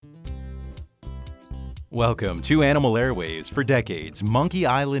Welcome to Animal Airwaves. For decades, Monkey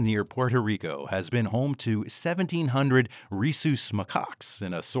Island near Puerto Rico has been home to 1,700 Rhesus macaques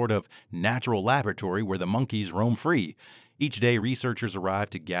in a sort of natural laboratory where the monkeys roam free. Each day, researchers arrive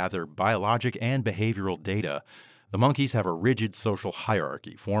to gather biologic and behavioral data. The monkeys have a rigid social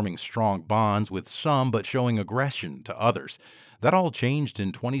hierarchy, forming strong bonds with some but showing aggression to others. That all changed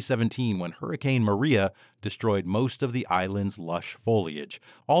in 2017 when Hurricane Maria destroyed most of the island's lush foliage.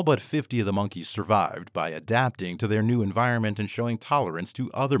 All but 50 of the monkeys survived by adapting to their new environment and showing tolerance to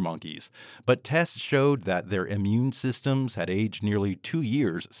other monkeys. But tests showed that their immune systems had aged nearly 2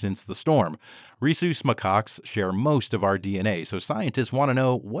 years since the storm. Rhesus macaques share most of our DNA, so scientists want to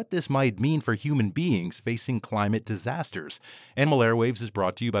know what this might mean for human beings facing climate disasters. Animal Airwaves is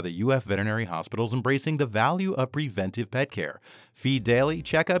brought to you by the UF Veterinary Hospitals, embracing the value of preventive pet care. Feed daily,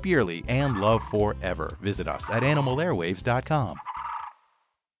 check up yearly, and love forever. Visit us at animalairwaves.com.